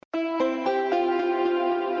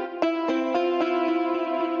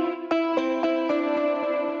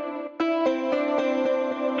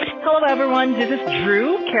everyone. This is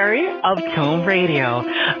Drew Carey of Tone Radio.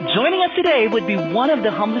 Joining us today would be one of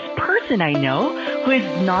the humblest person I know, who is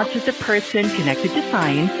not just a person connected to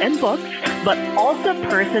science and books, but also a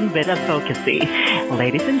person with advocacy.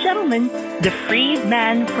 Ladies and gentlemen, the freed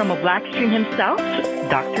man from a black stream himself,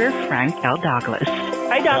 Dr. Frank L. Douglas.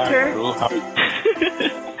 Hi, Doctor.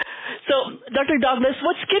 So, Dr. Douglas,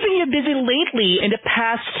 what's keeping you busy lately in the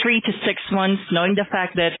past 3 to 6 months, knowing the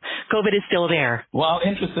fact that COVID is still there? Well,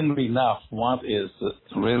 interestingly enough, what is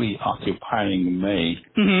really occupying me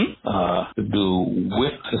to do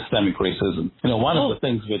with systemic racism. One of the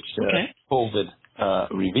things which COVID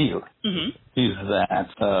revealed is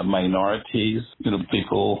that minorities,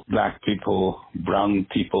 people, black people, brown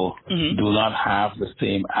people, do not have the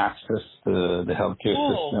same access to the healthcare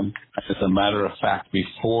system. As a matter of fact,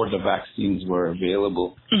 before the vaccines were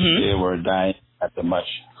available, they were dying at a much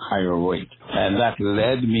higher rate. And that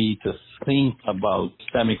led me to think about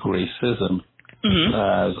systemic racism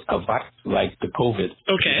as a virus like the COVID.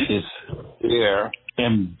 Is there,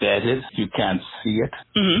 embedded. You can't see it,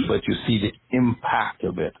 but you see the impact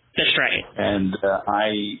of it. That's right. And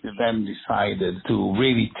I then decided to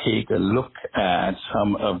really take a look at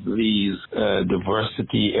some of these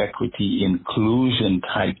diversity, equity, inclusion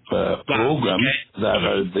type programs that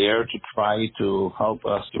are there to try to help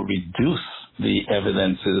us to reduce the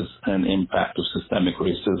evidences and impact of systemic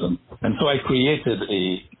racism. And so I created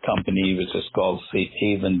a company which is called Safe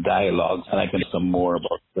Haven Dialogues, and I can say some more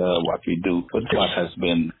about what we do, but what has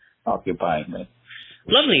been occupying me.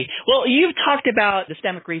 Lovely. Well, you've talked about the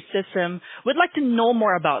systemic racism. We'd like to know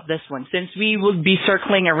more about this one, since we will be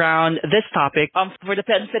circling around this topic. For the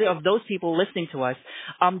benefit of those people listening to us,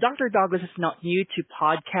 Dr. Douglas is not new to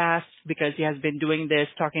podcasts because he has been doing this,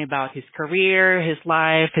 talking about his career, his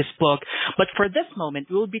life, his book. But for this moment,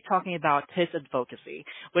 we'll be talking about his advocacy,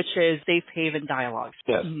 which is Safe Haven Dialogues.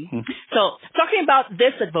 Yes. So, talking about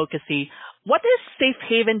this advocacy, what is Safe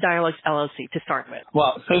Haven Dialogues LLC to start with?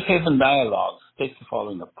 Well, Safe Haven Dialogues takes the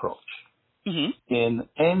following approach. In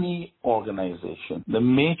any organization, the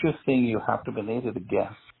major thing you have to be able to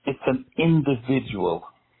guess, it's an individual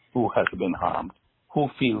who has been harmed, who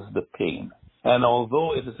feels the pain. And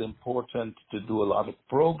although it is important to do a lot of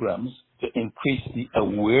programs to increase the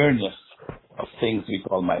awareness of things we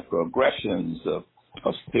call microaggressions,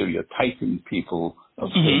 of stereotyping people, of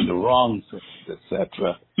saying the wrong things,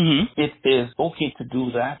 etc. It is okay to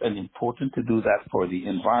do that and important to do that for the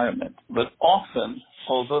environment. But often,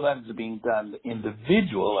 although that is being done, the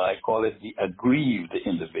individual, I call it the aggrieved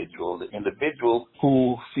individual, the individual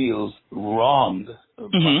who feels wronged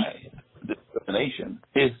by discrimination,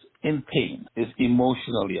 is in pain, is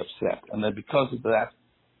emotionally upset. And then because of that,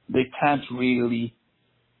 they can't really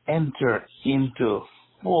enter into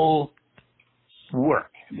full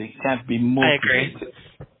work. They can't be motivated. I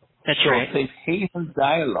agree. That's right. So Safe Haven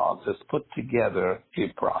Dialogues has put together a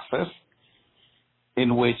process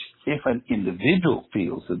in which if an individual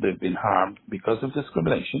feels that they've been harmed because of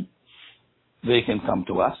discrimination, they can come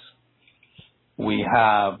to us. We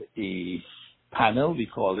have a panel. We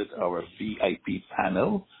call it our VIP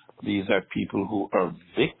panel. These are people who are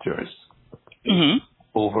victors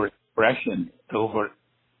over oppression, over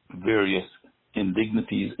various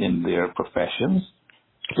indignities in their professions.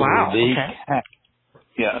 So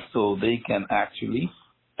so they can actually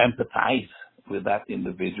empathize with that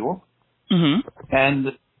individual. And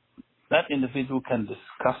that individual can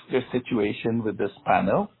discuss their situation with this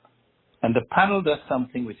panel. And the panel does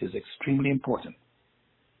something which is extremely important.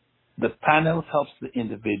 The panel helps the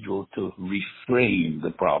individual to reframe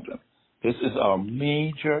the problem. This is our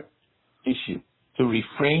major issue, to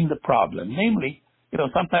reframe the problem. Namely,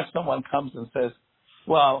 sometimes someone comes and says,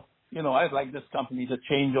 well, I'd like this company to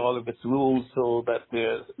change all of its rules so that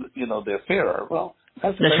they're fairer. Well,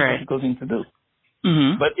 that's a very difficult thing to do.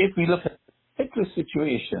 But if we look at the particular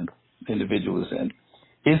situation the individual is in,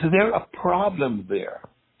 is there a problem there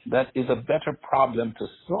that is a better problem to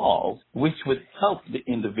solve, which would help the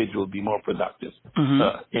individual be more productive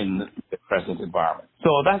in the present environment? So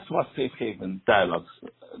that's what Safe Haven Dialogues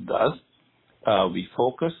does. We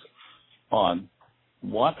focus on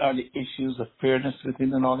what are the issues of fairness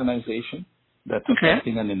within an organization that's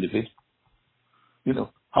affecting an individual.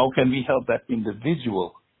 How can we help that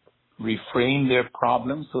individual reframe their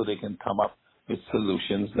problems so they can come up with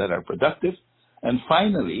solutions that are productive? And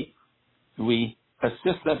finally, we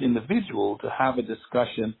assist that individual to have a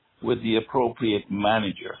discussion with the appropriate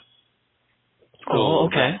manager. So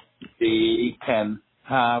that they can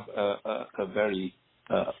have a very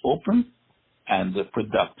open and a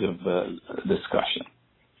productive discussion.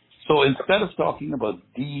 So instead of talking about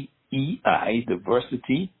DEI,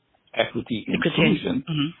 diversity, equity, inclusion,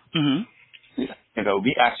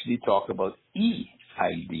 we actually talk about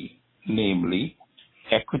EID, namely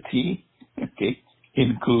equity,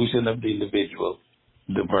 inclusion of the individual,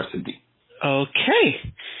 diversity.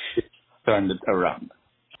 Okay. Turn it around.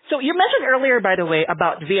 So you mentioned earlier, by the way,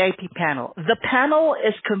 about VIP panel. The panel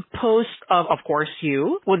is composed of course,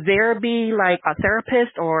 you. Would there be like a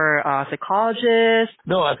therapist or a psychologist?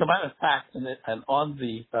 No, as a matter of fact, and on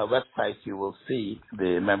the website you will see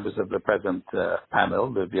the members of the present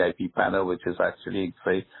panel, the VIP panel, which is actually,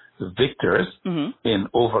 say, the victors in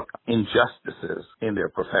over injustices in their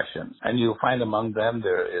professions. And you'll find among them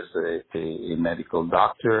there is a medical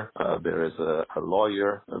doctor, there is a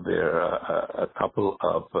lawyer, there are a couple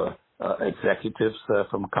of executives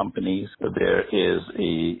from companies, there is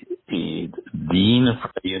a dean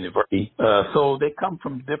from a university. So they come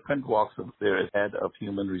from different walks of there is head of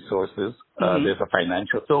human resources, there's a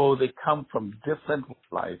financial. So they come from different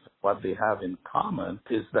lives. What they have in common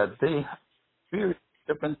is that they have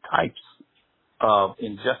different types of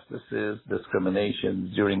injustices,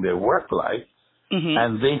 discrimination during their work life,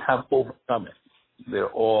 and they have overcome it. They're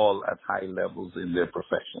all at high levels in their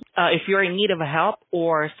profession. If you're in need of help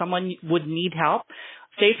or someone would need help,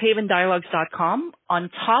 safehavendialogues.com. On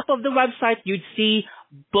top of the website, you'd see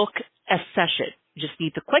book a session. You just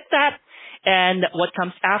need to click that. And what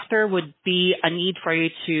comes after would be a need for you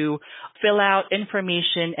to fill out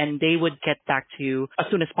information, and they would get back to you as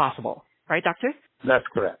soon as possible. Right, Doctor? That's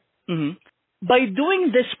correct. By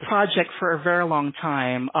doing this project for a very long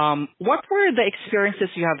time, what were the experiences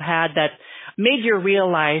you have had that made you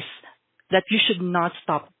realize that you should not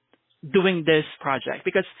stop doing this project?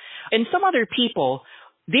 Because in some other people,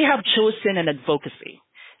 they have chosen an advocacy.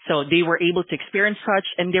 So they were able to experience such,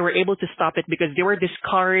 and they were able to stop it because they were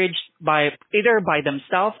discouraged by either by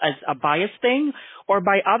themselves as a biased thing or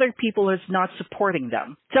by other people who's not supporting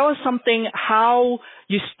them. Tell us something, how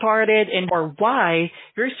you started and or why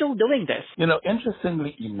you're still doing this.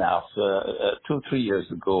 Interestingly enough, 2-3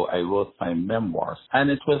 years ago, I wrote my memoirs. And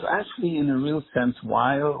it was actually, in a real sense,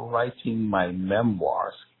 while writing my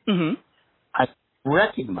memoirs, I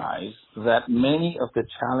recognized that many of the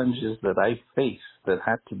challenges that I faced that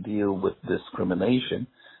had to deal with discrimination,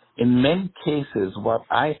 in many cases, what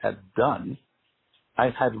I had done, I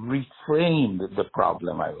had reframed the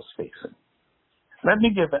problem I was facing. Let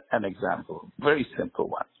me give an example, very simple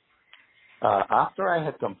one. After I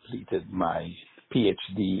had completed my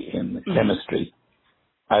PhD in chemistry,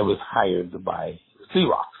 I was hired by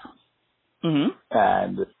Xerox.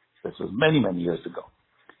 And this was many, many years ago.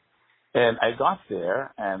 And I got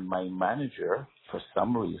there, and my manager, for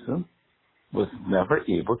some reason, was never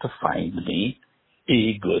able to find me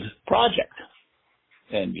a good project.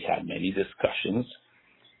 And we had many discussions.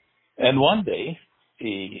 And one day,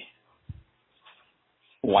 a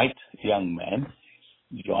white young man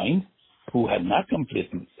joined who had not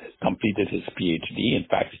completed his PhD. In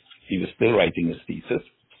fact, he was still writing his thesis.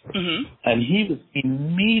 And he was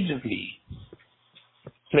immediately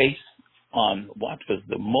placed on what was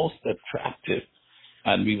the most attractive,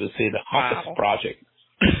 and we would say the hottest project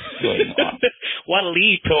going on. What a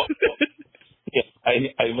leap. So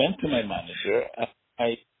I went to my manager, and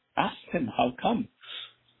I asked him how come.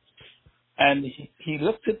 And he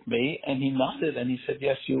looked at me, and he nodded, and he said,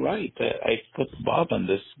 yes, you're right. I put Bob on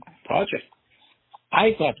this project.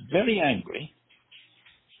 I got very angry.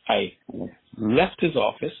 I left his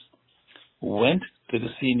office, went to the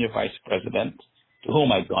senior vice president, to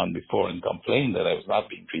whom I'd gone before and complained that I was not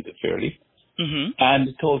being treated fairly, and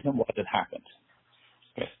told him what had happened.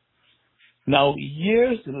 Okay. Now,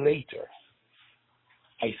 years later,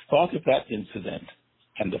 I thought of that incident,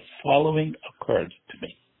 and the following occurred to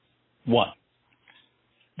me. One,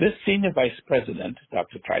 this senior vice president,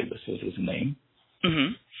 Dr. Tribus was his name,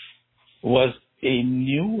 was a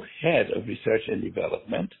new head of research and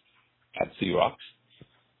development at Xerox,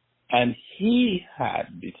 and he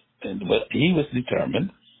was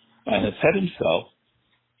determined and had set himself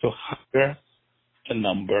to hire a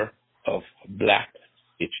number of black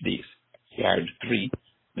PhDs. He hired 3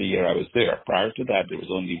 the year I was there. Prior to that, there was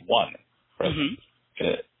only 1 person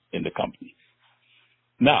in the company.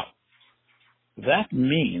 Now, that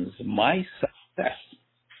means my success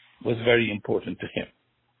was very important to him.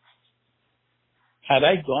 Had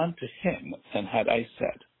I gone to him and had I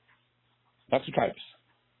said, Dr. Tribus,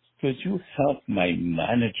 could you help my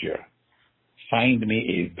manager find me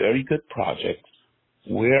a very good project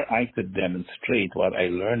where I could demonstrate what I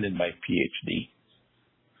learned in my PhD?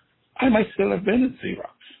 I might still have been at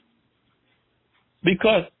Xerox.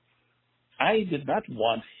 Because I did not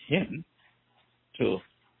want him to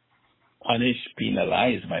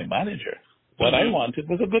penalize my manager. What I wanted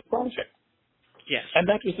was a good project. Yes. And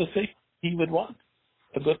that was the thing he would want,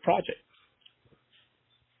 a good project.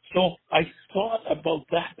 So I thought about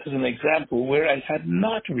that as an example where I had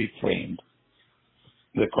not reframed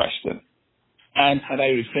the question. And had I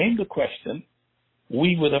reframed the question,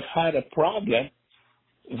 we would have had a problem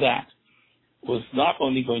that was not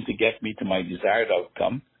only going to get me to my desired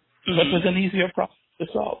outcome, but was an easier problem to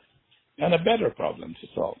solve and a better problem to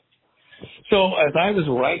solve. So as I was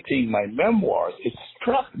writing my memoirs, it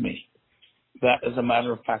struck me that, as a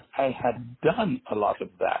matter of fact, I had done a lot of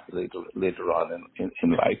that later on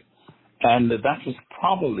in life, and that was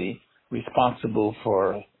probably responsible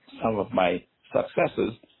for some of my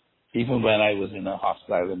successes, even when I was in a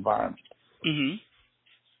hostile environment. Mm-hmm.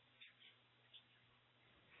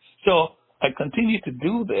 So I continue to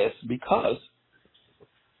do this because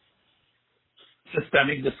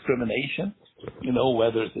systemic discrimination,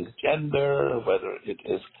 whether it is gender, whether it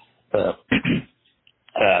is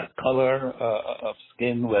color of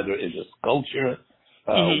skin, whether it is culture,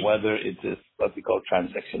 whether it is what we call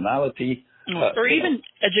transactionality. Or even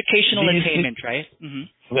educational attainment, right?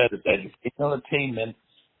 Mm-hmm. Whether it's educational attainment,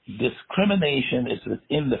 discrimination is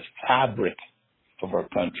within the fabric of our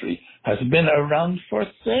country, has been around for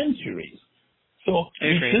centuries. So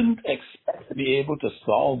we shouldn't expect to be able to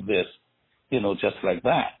solve this, just like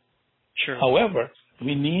that. Sure. However,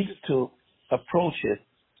 we need to approach it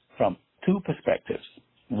from two perspectives.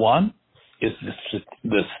 One is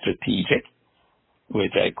the strategic,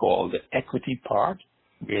 which I call the equity part,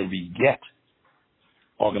 where we get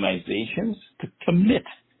organizations to commit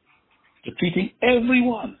to treating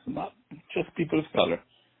everyone, not just people of color,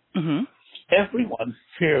 everyone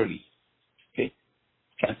fairly, okay,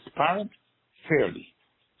 transparent, fairly,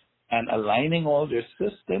 and aligning all their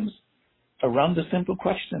systems around the simple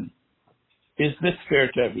question, is this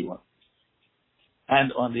fair to everyone?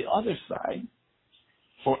 And on the other side,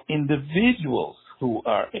 for individuals who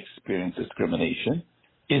are experiencing discrimination,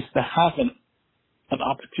 is to have an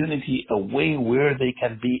opportunity, a way where they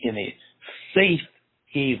can be in a safe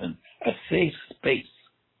haven, a safe space,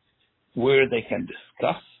 where they can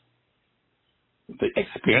discuss the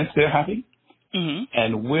experience they're having,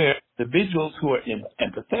 and where individuals who are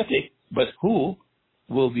empathetic, but who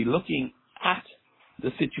will be looking at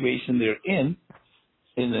the situation they're in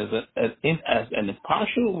as an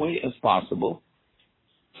impartial way as possible.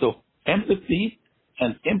 So empathy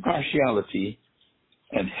and impartiality,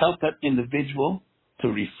 and help that individual to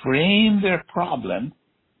reframe their problem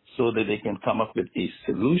so that they can come up with a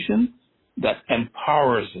solution that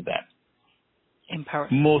empowers them,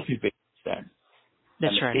 motivates them,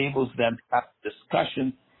 That's and right. enables them to have a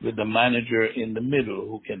discussion with the manager in the middle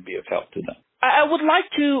who can be of help to them. I would like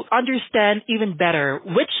to understand even better,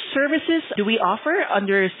 which services do we offer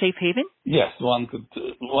under Safe Haven? Yes, one could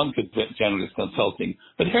generalist consulting,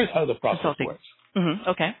 but here's how the process works.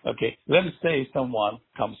 Okay. Let us say someone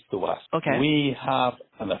comes to us. Okay. We have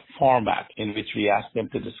a format in which we ask them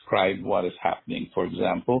to describe what is happening. For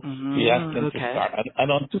example, we ask them to start,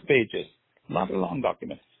 and on 2 pages, not a long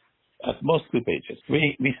document, at most 2 pages.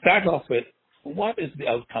 We start off with, what is the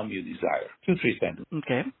outcome you desire? 2-3 sentences.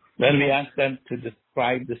 Okay. Then we ask them to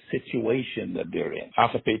describe the situation that they're in,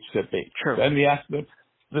 half a page to a page. True. Then we ask them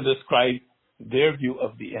to describe their view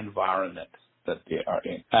of the environment that they are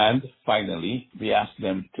in. And finally, we ask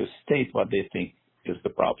them to state what they think is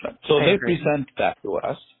the problem. So they present that to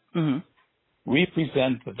us. We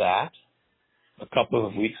present that a couple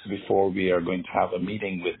of weeks before we are going to have a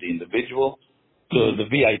meeting with the individual to the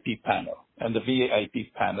VIP panel. And the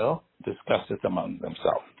VIP panel discusses among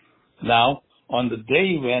themselves. Now, on the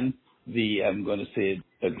day when the, I'm going to say,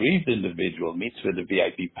 aggrieved individual meets with the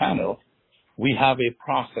VIP panel, we have a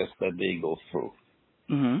process that they go through.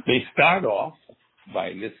 They start off by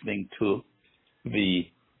listening to the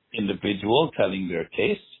individual telling their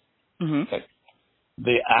case.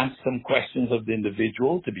 They ask some questions of the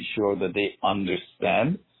individual to be sure that they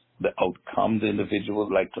understand the outcome the individual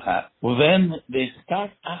would like to have. Then they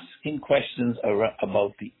start asking questions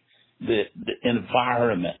about the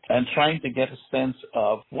environment and trying to get a sense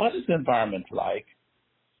of what is the environment like,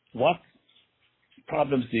 what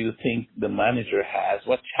problems do you think the manager has,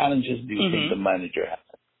 what challenges do you think the manager has.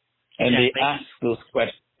 And they ask those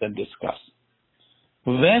questions and discuss.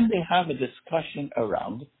 Then they have a discussion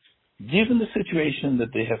around, given the situation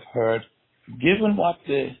that they have heard, given what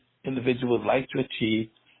the individual would like to achieve,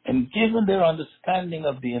 and given their understanding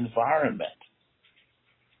of the environment,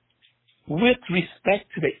 with respect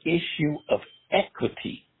to the issue of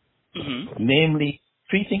equity, namely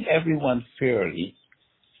treating everyone fairly,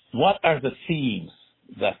 what are the themes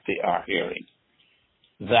that they are hearing?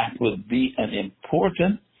 That would be an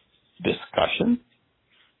important discussion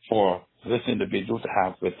for this individual to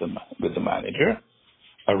have with the manager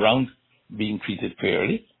around being treated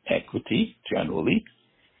fairly, equity generally.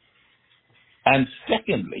 And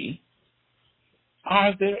secondly,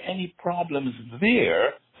 are there any problems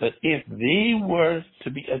there that if they were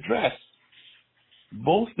to be addressed,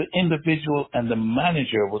 both the individual and the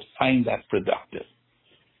manager would find that productive?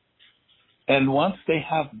 And once they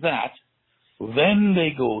have that, then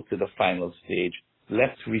they go to the final stage.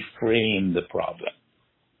 Let's reframe the problem.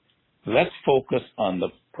 Let's focus on the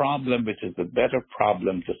problem, which is the better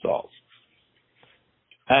problem to solve.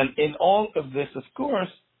 And in all of this, of course,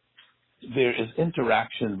 there is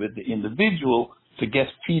interaction with the individual to get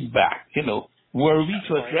feedback. Were we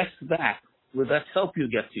to address that, would that help you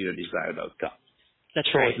get to your desired outcome? That's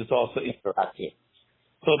right. So it is also interactive.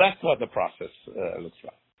 So that's what the process looks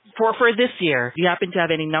like. For this year, do you happen to have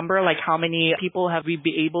any number, like how many people have we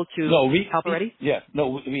been able to help already?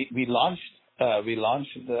 We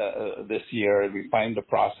launched this year. We find the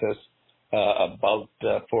process about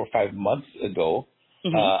 4 or 5 months ago,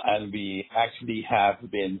 and we actually have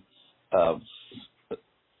been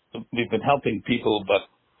we've been helping people, but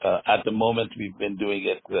at the moment we've been doing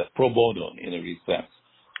it pro bono in a sense,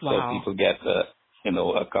 so people get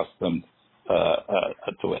accustomed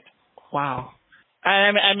to it. Wow.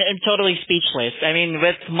 I'm totally speechless. I mean,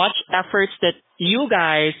 with much efforts that you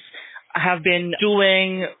guys have been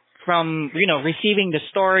doing, from receiving the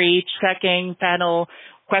story, checking panel,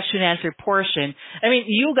 question and answer portion. I mean,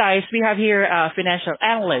 you guys, we have here a financial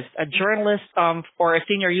analyst, a journalist, or a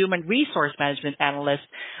senior human resource management analyst,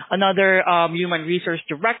 another human resource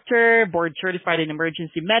director, board certified in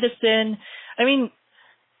emergency medicine. I mean,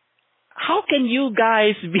 how can you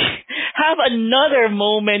guys have another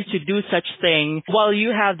moment to do such thing while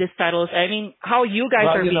you have these titles? I mean, how you guys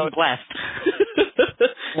are being blessed.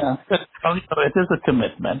 Yeah, it is a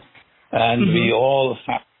commitment, and we all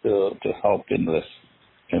have to help in this.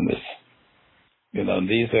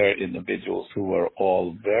 These are individuals who are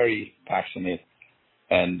all very passionate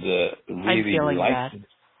and really like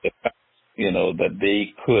that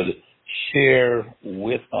they could share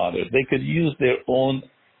with others. They could use their own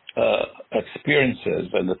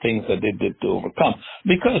experiences and the things that they did to overcome,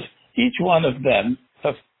 because each one of them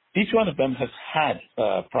has had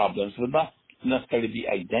problems, would not necessarily be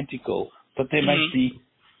identical, but they might be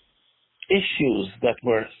issues that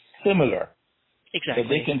were similar. Exactly. So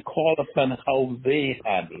they can call upon how they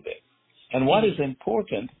handled it. And what is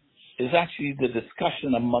important is actually the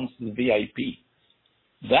discussion amongst the VIP.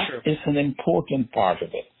 That is an important part of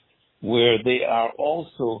it, where they are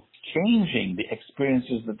also changing the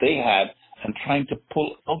experiences that they had and trying to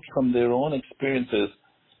pull out from their own experiences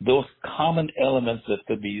those common elements that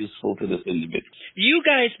could be useful to this individual. You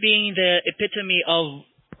guys being the epitome of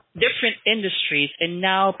different industries and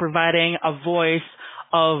now providing a voice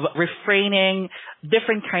of refraining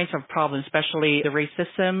different kinds of problems, especially the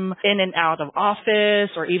racism in and out of office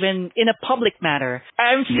or even in a public matter.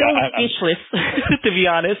 I'm still speechless, to be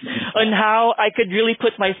honest, on how I could really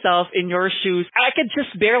put myself in your shoes. I could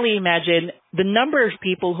just barely imagine the number of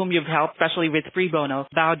people whom you've helped, especially with Free Bono,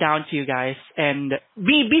 bow down to you guys and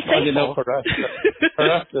be thankful.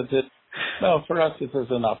 For us, it is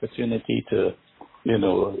an opportunity to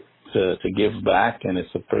give back, and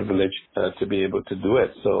it's a privilege to be able to do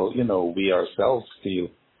it. So, we ourselves feel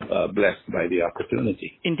blessed by the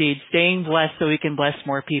opportunity. Indeed. Staying blessed so we can bless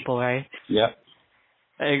more people, right? Yeah.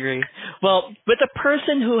 I agree. Well, with a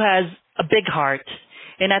person who has a big heart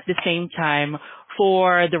and at the same time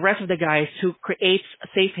for the rest of the guys who creates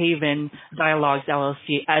Safe Haven Dialogues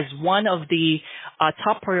LLC as one of the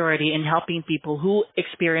top priority in helping people who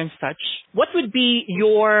experience such, what would be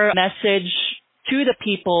your message to the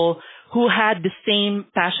people who had the same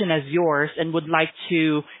passion as yours and would like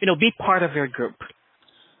to, be part of your group?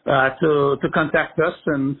 To contact us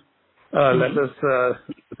and let us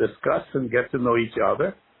discuss and get to know each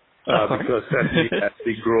other. Because as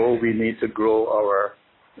we grow, we need to grow our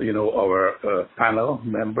panel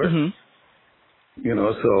members.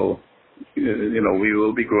 So we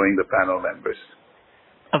will be growing the panel members.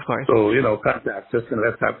 Of course. So contact us and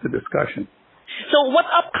let's have the discussion. So what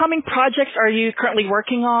upcoming projects are you currently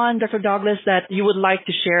working on, Dr. Douglas, that you would like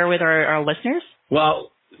to share with our listeners?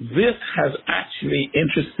 Well, this has actually,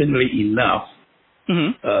 interestingly enough,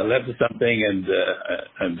 led to something, and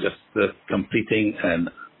I'm just completing an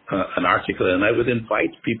article, and I would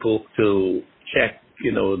invite people to check,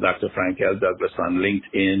 Dr. Frank L. Douglas on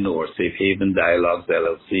LinkedIn or Safe Haven Dialogues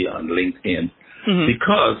LLC on LinkedIn,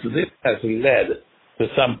 because this has led to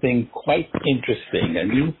something quite interesting, a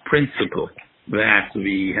new principle that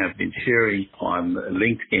we have been sharing on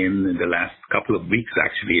LinkedIn in the last couple of weeks.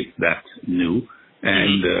 Actually, it's that new,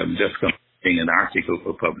 and just completing an article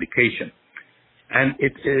for publication. And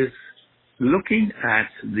it is looking at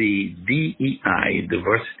the DEI,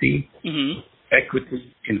 diversity,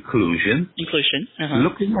 equity, inclusion,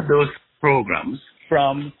 looking at those programs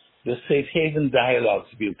from the Safe Haven Dialogues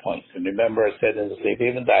viewpoint. And remember, I said in the Safe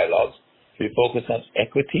Haven Dialogues, we focus on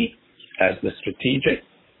equity as the strategic,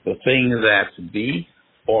 the thing that the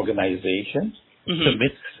organization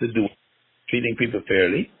commits to do, treating people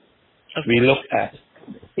fairly. We look at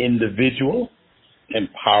individual,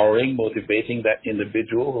 empowering, motivating that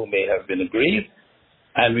individual who may have been aggrieved,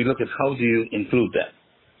 and we look at how do you include them.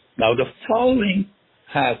 Now, the following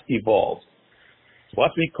has evolved,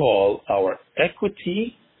 what we call our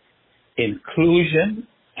equity, inclusion,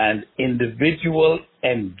 and individual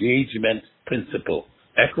engagement principle.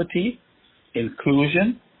 Equity,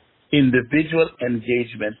 inclusion, individual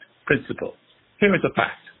engagement principle. Here is a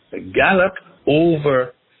fact. Gallup,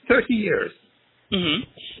 over 30 years,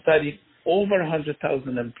 studied over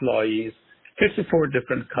 100,000 employees, 54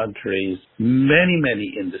 different countries,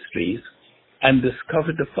 many industries, and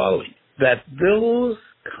discovered the following, that those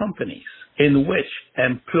companies in which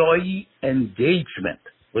employee engagement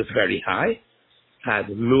was very high, had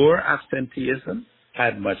lower absenteeism,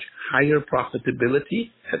 had much higher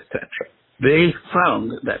profitability, etc. They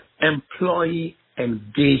found that employee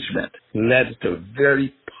engagement led to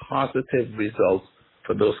very positive results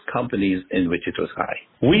for those companies in which it was high.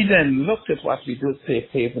 We then looked at what we do at Safe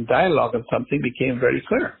Haven Dialogue, and something became very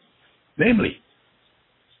clear. Namely,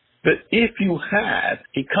 that if you had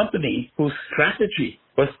a company whose strategy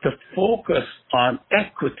was to focus on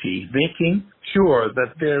equity, making sure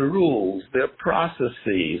that their rules, their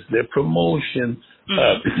processes, their promotion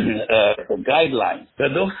guidelines,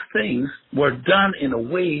 that those things were done in a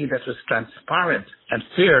way that was transparent and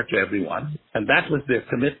fair to everyone, and that was their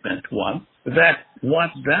commitment, one, that what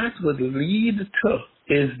that would lead to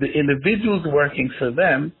is the individuals working for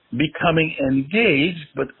them becoming engaged,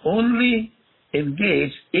 but only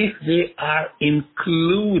engaged if they are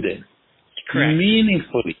included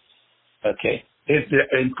meaningfully. Okay? If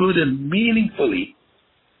they're included meaningfully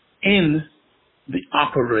in the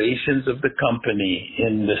operations of the company,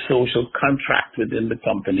 in the social contract within the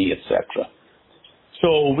company, etc.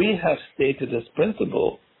 So we have stated this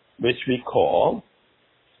principle, which we call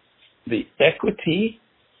the equity,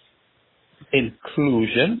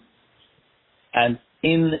 inclusion, and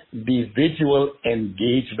individual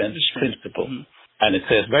engagement principle. And it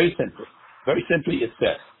says very simply it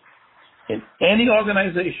says, in any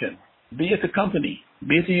organization, be it a company,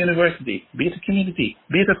 be it a university, be it a community,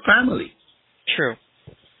 be it a family,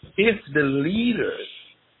 if the leaders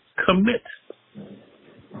commit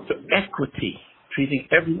to equity, treating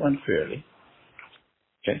everyone fairly,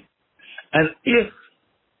 okay, and if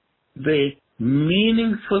they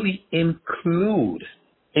meaningfully include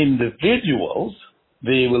individuals,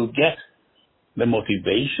 they will get the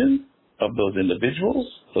motivation of those individuals.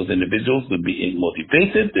 Those individuals will be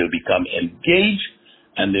motivated, they'll become engaged,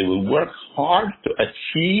 and they will work hard to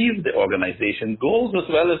achieve the organization goals as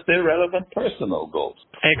well as their relevant personal goals.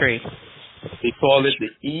 I agree. We call it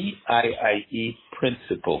the EIIE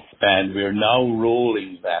principle, and we're now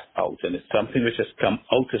rolling that out, and it's something which has come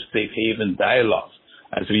out of Safe Haven Dialogues.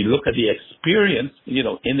 As we look at the experience,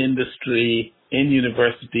 in industry, in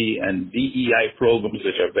university, and DEI programs,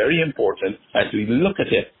 which are very important, as we look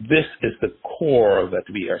at it, this is the core that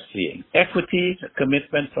we are seeing. Equity,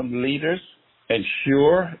 commitment from leaders,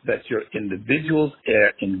 ensure that your individuals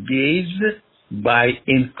are engaged by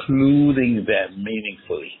including them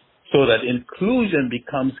meaningfully, so that inclusion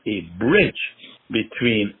becomes a bridge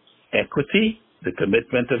between equity, the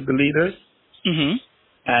commitment of the leaders,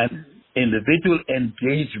 and individual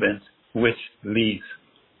engagement, which leads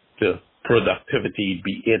to productivity,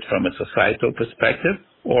 be it from a societal perspective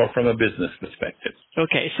or from a business perspective.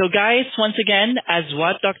 Okay, so guys, once again, as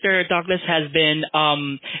what Dr. Douglas has been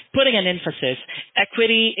putting an emphasis,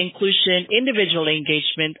 equity, inclusion, individual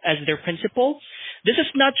engagement as their principle. This is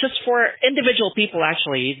not just for individual people,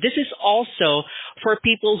 actually. This is also for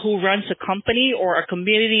people who runs a company or a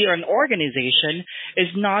community or an organization,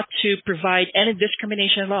 is not to provide any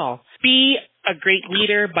discrimination at all. Be a great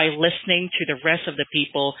leader by listening to the rest of the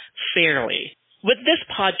people fairly. With this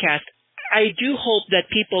podcast, I do hope that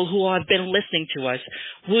people who have been listening to us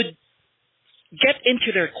would get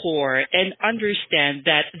into their core and understand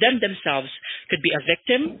that themselves could be a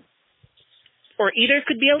victim or either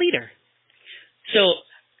could be a leader. So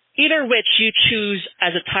either which you choose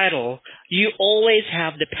as a title, you always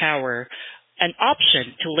have the power and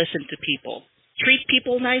option to listen to people. treat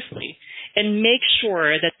people nicely and make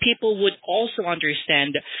sure that people would also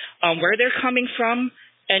understand where they're coming from,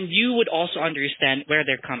 and you would also understand where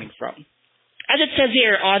they're coming from. As it says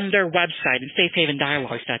here on their website,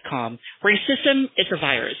 safehavendialogues.com, racism is a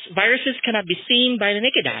virus. Viruses cannot be seen by the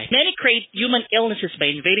naked eye. Many create human illnesses by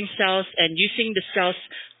invading cells and using the cell's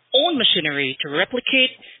own machinery to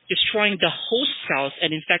replicate, destroying the host cells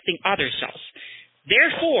and infecting other cells.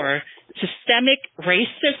 Therefore, systemic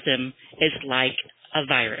racism is like a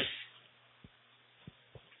virus.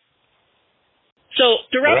 So,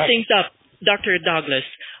 to wrap things up, Dr. Douglas,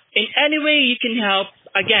 in any way you can help,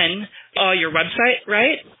 again, your website,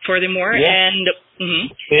 right? Furthermore, yes. and of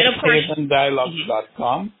course,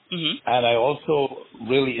 safehavendialogues.com. And I also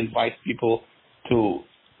really invite people to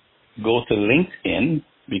go to LinkedIn,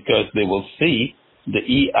 because they will see the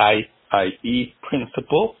EIIE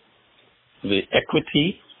principle, the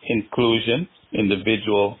equity, inclusion,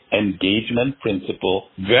 individual engagement principle.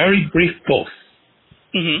 Very brief posts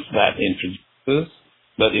that introduce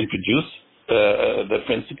the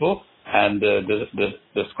principle and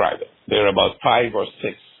describe it. There are about 5 or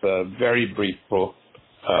 6 very brief posts.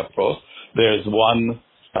 There's one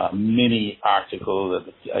mini article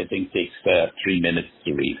that I think takes 3 minutes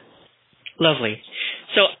to read. Lovely.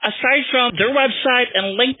 So aside from their website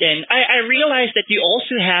and LinkedIn, I realized that you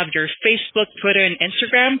also have your Facebook, Twitter, and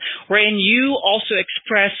Instagram, wherein you also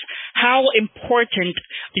express how important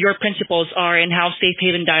your principles are and how Safe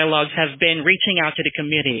Haven Dialogues have been reaching out to the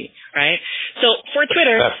community, right? So for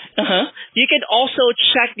Twitter, you can also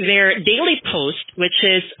check their daily post, which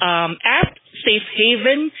is at Safe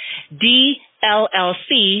Haven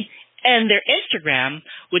DLLC, and their Instagram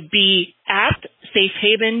would be at Safe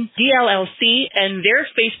Haven DLLC, and their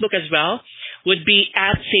Facebook as well would be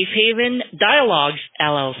at Safe Haven Dialogues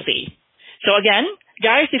LLC. So again,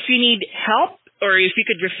 guys, if you need help or if you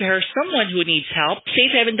could refer someone who needs help,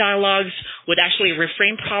 Safe Haven Dialogues would actually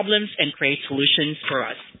reframe problems and create solutions for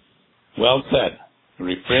us. Well said.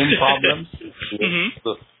 Reframe problems.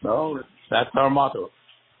 No, that's our motto.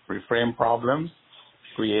 Reframe problems,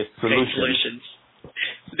 create solutions.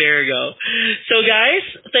 There you go. So guys,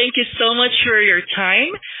 thank you so much for your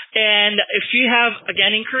time. And if you have,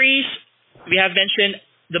 again, inquiries, we have mentioned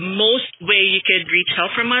the most way you could reach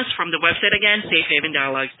help from us from the website again,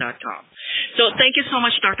 safehavendialogues.com. So thank you so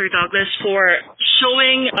much, Dr. Douglas, for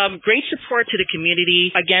showing great support to the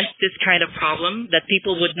community against this kind of problem that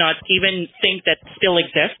people would not even think that still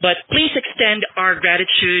exists. But please extend our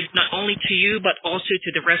gratitude not only to you, but also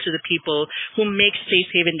to the rest of the people who make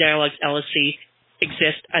Safe Haven Dialogues LLC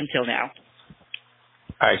exist until now.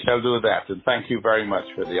 I shall do that, and thank you very much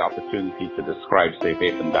for the opportunity to describe Safe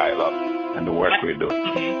Haven Dialogue and the work we're doing.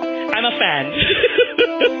 I'm a fan.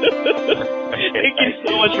 Thank you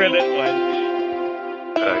so much for this one.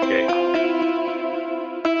 Okay.